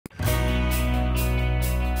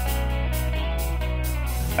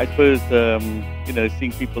I suppose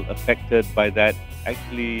seeing people affected by that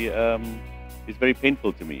actually is very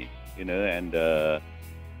painful to me.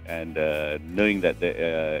 And knowing that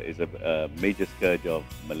there is a major scourge of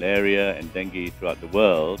malaria and dengue throughout the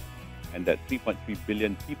world, and that 3.3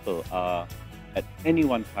 billion people are at any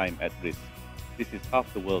one time at risk. This is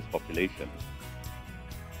half the world's population.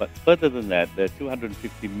 But further than that, there are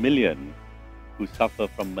 250 million who suffer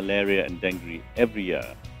from malaria and dengue every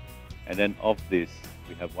year. And then of this,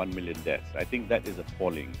 we have 1 million deaths. I think that is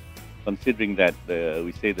appalling, considering that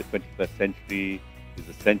we say the 21st century is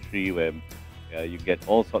a century where you get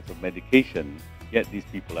all sorts of medication, yet these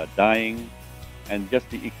people are dying. And just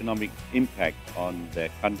the economic impact on their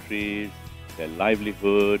countries, their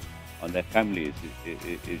livelihood, on their families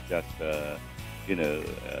is just,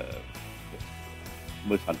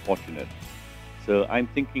 most unfortunate. So I'm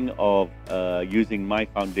thinking of using my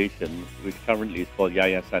foundation, which currently is called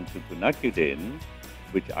Yayasan Tunku Naquiyuddin,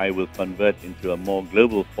 which I will convert into a more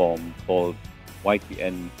global form called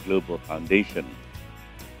Y.A.M Global Foundation.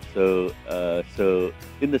 So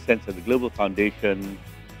in the sense that the Global Foundation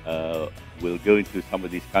will go into some of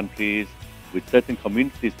these countries with certain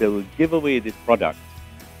communities. They will give away this product,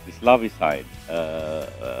 this larvicide,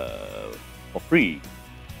 for free.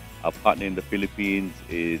 Our partner in the Philippines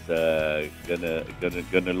is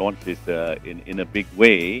gonna launch this in a big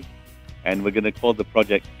way, and we're gonna call the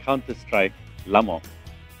project Counter-Strike Lamok.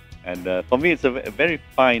 And for me, it's a very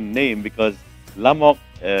fine name because Lamok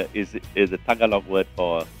is a Tagalog word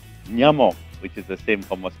for nyamok, which is the same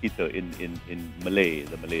for mosquito in Malay,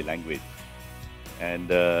 the Malay language. And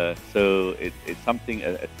so it's something,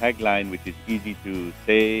 a tagline which is easy to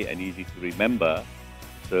say and easy to remember.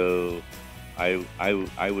 So I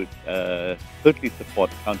would totally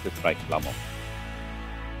support Counter-Strike Lamok.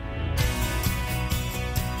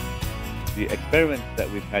 The experiments that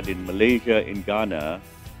we've had in Malaysia, in Ghana,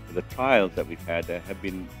 the trials that we've had have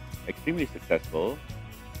been extremely successful.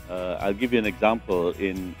 I'll give you an example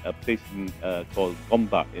in a place called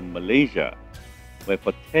Gombak in Malaysia, where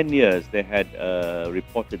for 10 years they had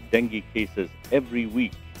reported dengue cases every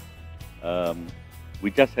week. We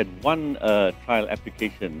just had one trial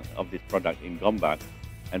application of this product in Gombak,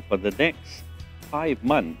 and for the next 5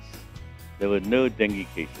 months, there were no dengue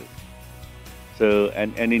cases. So,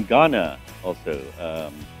 and in Ghana also,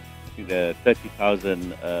 I think there are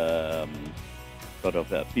 30,000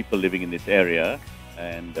 people living in this area,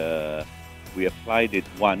 and we applied it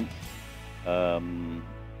once,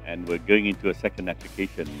 and we're going into a second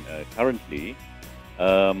application currently.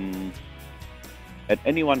 At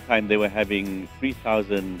any one time, they were having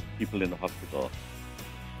 3,000 people in the hospital.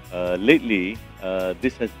 Lately,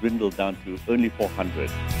 this has dwindled down to only 400.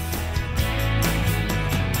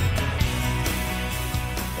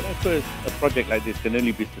 But I suppose a project like this can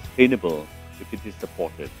only be sustainable if it is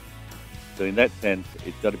supported. So in that sense,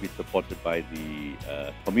 it's got to be supported by the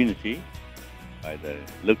community, by the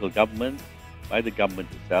local governments, by the government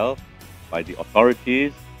itself, by the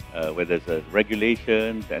authorities, where there's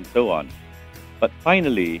regulations and so on. But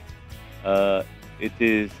finally, it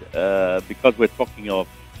is because we're talking of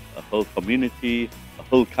a whole community, a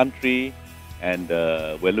whole country, and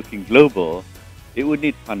we're looking global, it would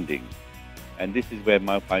need funding. And this is where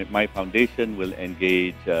my foundation will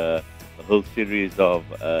engage a whole series of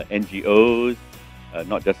NGOs,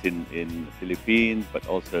 not just in the Philippines, but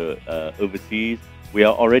also overseas. We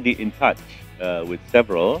are already in touch with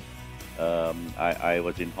several. I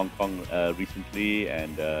was in Hong Kong recently,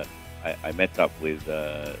 and I met up with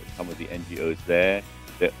some of the NGOs there.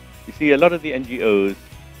 You see, a lot of the NGOs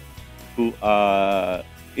who are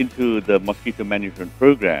into the mosquito management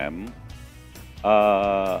program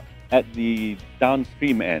are at the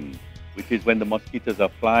downstream end, which is when the mosquitoes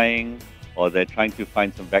are flying, or they're trying to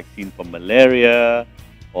find some vaccine for malaria,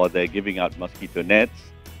 or they're giving out mosquito nets.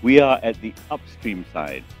 We are at the upstream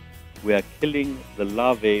side. We are killing the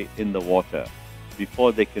larvae in the water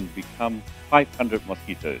before they can become 500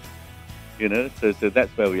 mosquitoes. So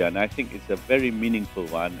that's where we are. And I think it's a very meaningful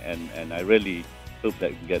one, and I really hope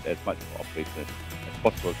that we can get as much cooperation as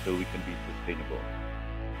possible so we can be sustainable.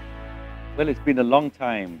 Well, it's been a long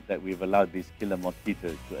time that we've allowed these killer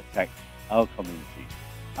mosquitoes to attack our community,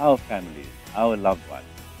 our families, our loved ones.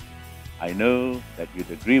 I know that you'd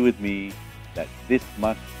agree with me that this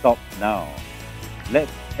must stop now.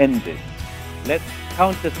 Let's end this. Let's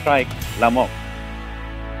counter-strike Lamok.